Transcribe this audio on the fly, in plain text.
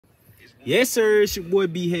Yes, sir. It's your boy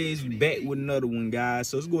B Hayes. We back with another one, guys.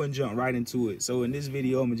 So let's go and jump right into it. So in this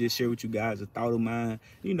video, I'm gonna just share with you guys a thought of mine.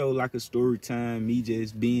 You know, like a story time, me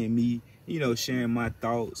just being me. You know, sharing my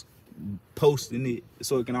thoughts, posting it,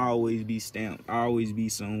 so it can always be stamped, always be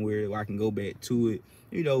somewhere where I can go back to it.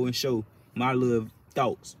 You know, and show my little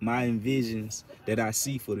thoughts, my envisions that I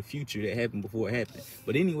see for the future that happened before it happened.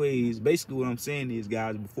 But anyways, basically what I'm saying is,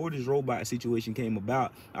 guys, before this robot situation came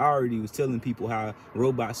about, I already was telling people how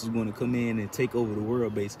robots was going to come in and take over the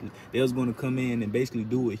world. Basically, they was going to come in and basically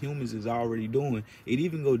do what humans is already doing. It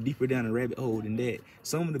even go deeper down the rabbit hole than that.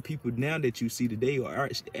 Some of the people now that you see today are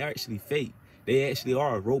actually fake. They actually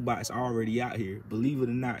are robots already out here. Believe it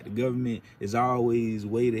or not, the government is always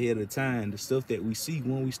way ahead of time. The stuff that we see,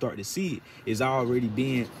 when we start to see it, is already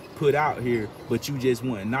being put out here, but you just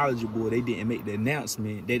weren't knowledgeable. They didn't make the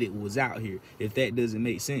announcement that it was out here. If that doesn't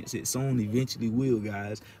make sense, it soon eventually will,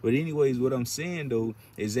 guys. But anyways, what I'm saying though,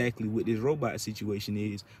 exactly what this robot situation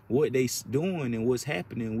is, what they doing and what's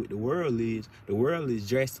happening with the world is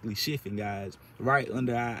drastically shifting, guys, right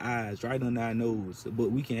under our eyes, right under our nose.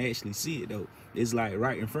 But we can actually see it though. It's like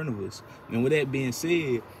right in front of us. And with that being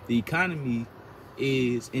said, the economy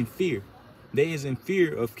is in fear. They is in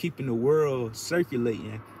fear of keeping the world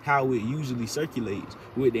circulating how it usually circulates.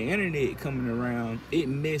 With the internet coming around, it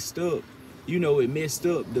messed up. You know, it messed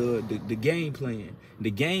up the game plan.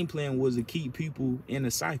 The game plan was to keep people in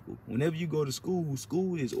a cycle. Whenever you go to school,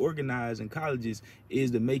 school is organized, and colleges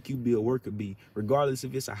is to make you be a worker bee. Regardless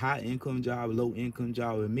if it's a high income job, low income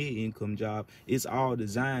job, or mid income job, it's all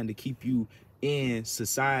designed to keep you in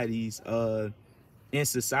society's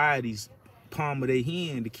palm of their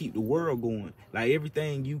hand, to keep the world going. Like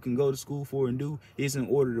everything you can go to school for and do is in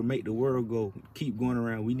order to make the world go, keep going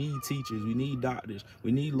around. We need teachers, we need doctors,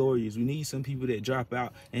 we need lawyers, we need some people that drop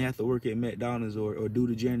out and have to work at McDonald's or do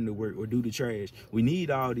the janitor work or do the trash. We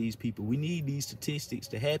need all these people. We need these statistics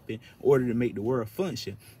to happen in order to make the world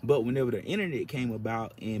function. But whenever the internet came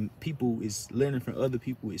about and people is learning from other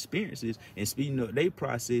people's experiences and speeding up their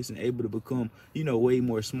process and able to become, you know, way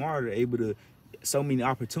more smarter, able to, so many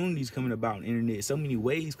opportunities coming about on the internet, so many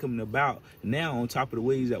ways coming about now on top of the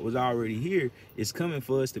ways that was already here, it's coming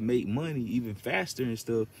for us to make money even faster and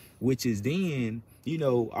stuff, which is then, you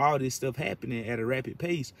know, all this stuff happening at a rapid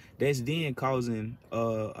pace, that's then causing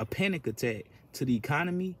a panic attack to the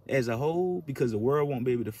economy as a whole, because the world won't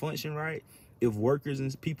be able to function right if workers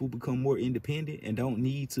and people become more independent and don't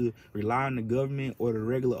need to rely on the government or the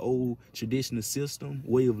regular old traditional system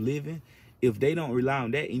way of living. If they don't rely on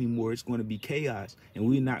that anymore, it's going to be chaos, and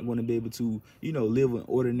we're not going to be able to, you know, live an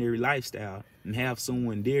ordinary lifestyle and have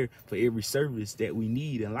someone there for every service that we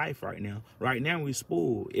need in life right now. Right now, we're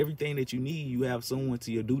spoiled. Everything that you need, you have someone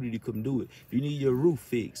to your duty to come do it. If you need your roof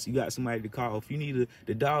fixed, you got somebody to call. If you need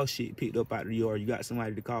the dog shit picked up out of the yard, you got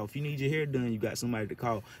somebody to call. If you need your hair done, you got somebody to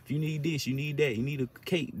call. If you need this, you need that. You need a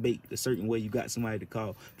cake baked a certain way, you got somebody to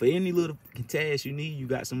call. For any little task you need, you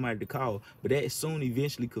got somebody to call. But that soon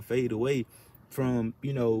eventually could fade away from,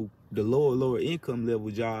 you know, the lower income level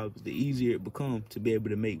jobs. The easier it becomes to be able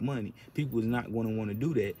to make money. People is not going to want to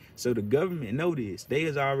do that. So the government know this. They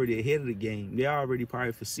is already ahead of the game. They already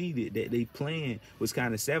probably foreseed that they plan was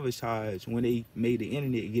kind of sabotaged when they made the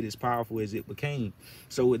internet get as powerful as it became.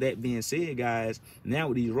 So with that being said, guys, now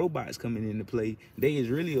with these robots coming into play, they is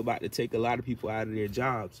really about to take a lot of people out of their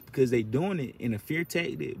jobs, because they doing it in a fear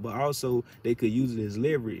tactic, but also they could use it as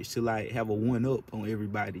leverage to like have a one up on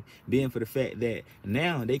everybody, being for the fact that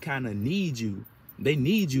now they kind of need you. They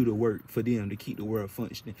need you to work for them to keep the world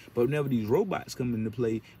functioning. But whenever these robots come into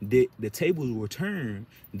play, the tables will turn.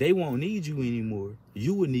 They won't need you anymore.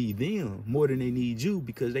 You will need them more than they need you,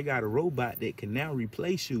 because they got a robot that can now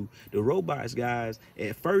replace you. The robots, guys,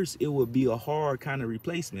 at first it would be a hard kind of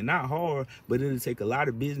replacement. Not hard, but it'll take a lot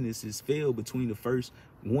of businesses fail between the first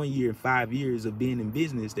 1 year and 5 years of being in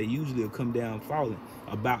business. They usually will come down falling,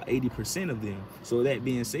 about 80% of them. So that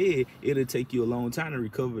being said, it'll take you a long time to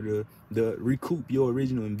recover the recoup your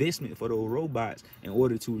original investment for those robots in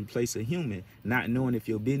order to replace a human, not knowing if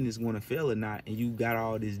your business is going to fail or not, and you got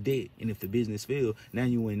all this debt, and if the business fails, now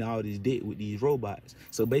you in all this debt with these robots.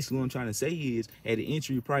 So basically what I'm trying to say is, at the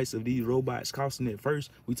entry price of these robots costing at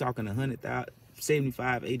first, we talking $100,000,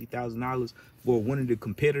 $75,000, $80,000 for one of the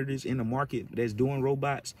competitors in the market that's doing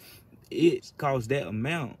robots. It costs that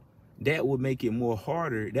amount. That would make it more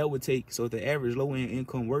harder. That would take, so if the average low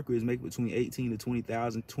income worker is making between 18 to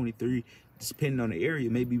 20,000, 23, depending on the area,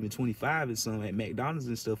 maybe even 25 and some at McDonald's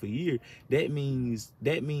and stuff a year. That means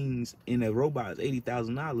in a robot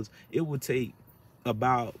 $80,000, it would take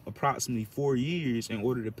about approximately 4 years in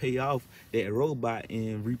order to pay off that robot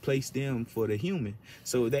and replace them for the human.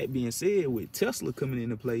 So that being said, with Tesla coming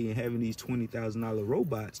into play and having these $20,000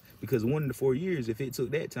 robots, because 1 to 4 years, if it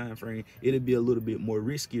took that time frame, it'd be a little bit more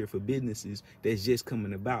riskier for businesses that's just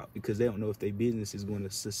coming about, because they don't know if their business is going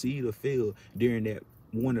to succeed or fail during that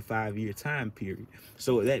 1 to 5 year time period.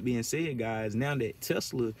 So that being said, guys, now that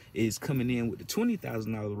Tesla is coming in with the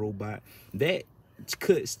 $20,000 robot, that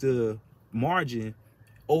cuts the margin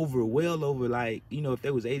well over, like, you know, if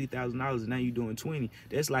that was $80,000 and now you're doing 20,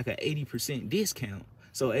 that's like an 80% discount.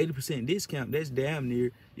 So 80% discount, that's damn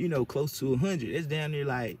near, you know, close to 100. That's damn near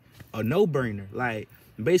like a no-brainer. Like,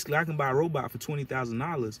 basically, I can buy a robot for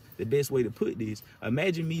 $20,000. The best way to put this,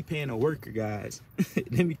 imagine me paying a worker, guys.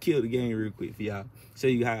 Let me kill the game real quick for y'all. Show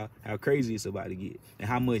you how crazy it's about to get and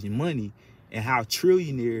how much money and how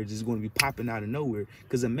trillionaires is going to be popping out of nowhere.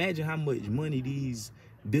 Because imagine how much money these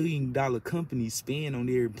billion-dollar companies spend on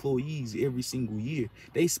their employees every single year.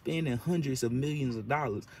 They spending hundreds of millions of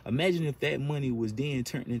dollars. Imagine if that money was then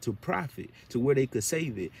turned into profit to where they could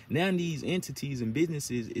save it. Now these entities and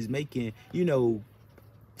businesses is making, you know,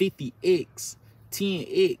 50x,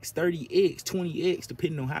 10x, 30x, 20x,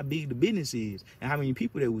 depending on how big the business is and how many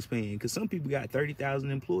people that was paying. Because some people got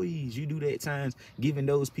 30,000 employees. You do that times giving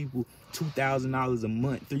those people $2,000 a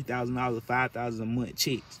month, $3,000, $5,000 a month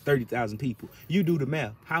checks, 30,000 people. You do the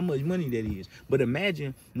math, how much money that is. But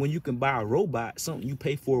imagine when you can buy a robot, something you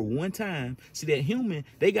pay for one time. See, that human,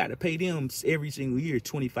 they got to pay them every single year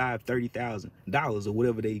 $25,000, $30,000 or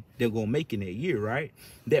whatever they're going to make in that year, right?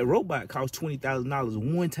 That robot costs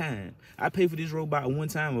 $20,000 one time. I pay for this robot one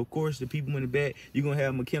time. Of course, the people in the back, you're going to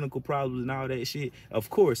have mechanical problems and all that shit. Of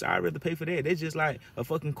course, I'd rather pay for that. That's just like a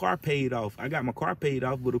fucking car paid off. I got my car paid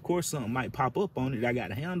off, but of course, something might pop up on it I got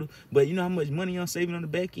to handle. But you know how much money I'm saving on the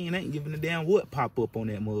back end? I ain't giving a damn what pop up on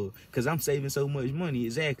that mug, because I'm saving so much money.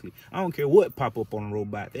 Exactly. I don't care what pop up on a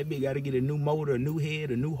robot. That bitch got to get a new motor, a new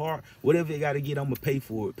head, a new heart, whatever they got to get, I'm going to pay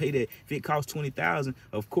for it. Pay that. If it costs $20,000,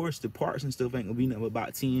 of course, the parts and stuff ain't going to be nothing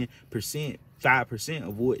about 10%. 5%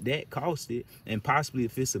 of what that costed, and possibly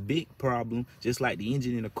if it's a big problem, just like the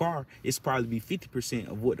engine in a car, it's probably be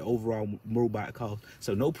 50% of what the overall robot costs.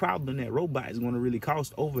 So no problem, that robot is going to really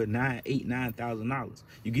cost over $9,000.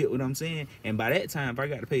 You get what I'm saying? And by that time, if I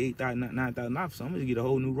got to pay $8,000, $9,000, so I'm going to get a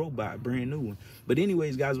whole new robot, brand new one. But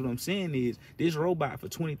anyways, guys, what I'm saying is this robot for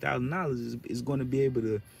 $20,000 is going to be able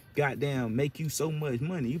to goddamn make you so much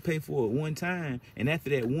money. You pay for it one time, and after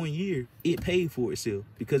that 1 year, it paid for itself,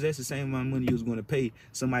 because that's the same amount of money you was going to pay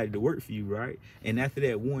somebody to work for you, right? And after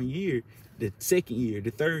that 1 year, the second year,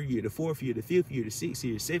 the third year, the fourth year, the fifth year, the sixth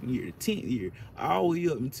year, the seventh year, the 10th year, all the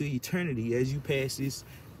way up into eternity, as you pass this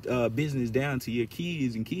business down to your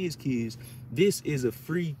kids and kids, this is a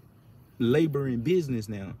free laboring business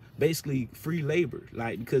now, basically free labor,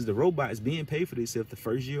 like, because the robot is being paid for themselves the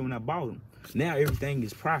first year when I bought them. Now everything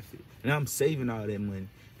is profit, and I'm saving all that money.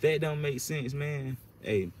 If that don't make sense, man,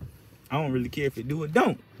 hey, I don't really care if it do or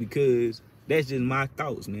don't, because that's just my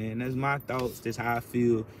thoughts, man. That's my thoughts. That's how I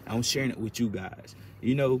feel. I'm sharing it with you guys.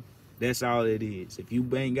 You know, that's all it is. If you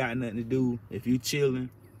ain't got nothing to do, if you chilling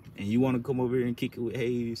and you want to come over here and kick it with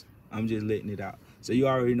Hayes, I'm just letting it out. So you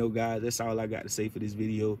already know, guys, that's all I got to say for this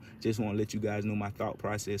video. Just want to let you guys know my thought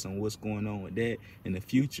process on what's going on with that in the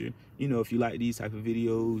future. You know, if you like these type of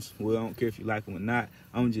videos, well, I don't care if you like them or not.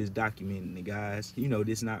 I'm just documenting it, guys. You know,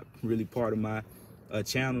 this is not really part of my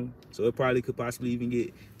channel, so it probably could possibly even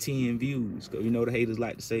get 10 views, because you know the haters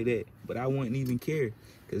like to say that, but I wouldn't even care,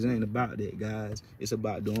 because it ain't about that, guys. It's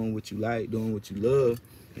about doing what you like, doing what you love,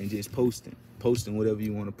 and just posting whatever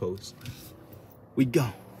you want to post. We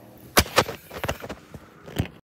gone.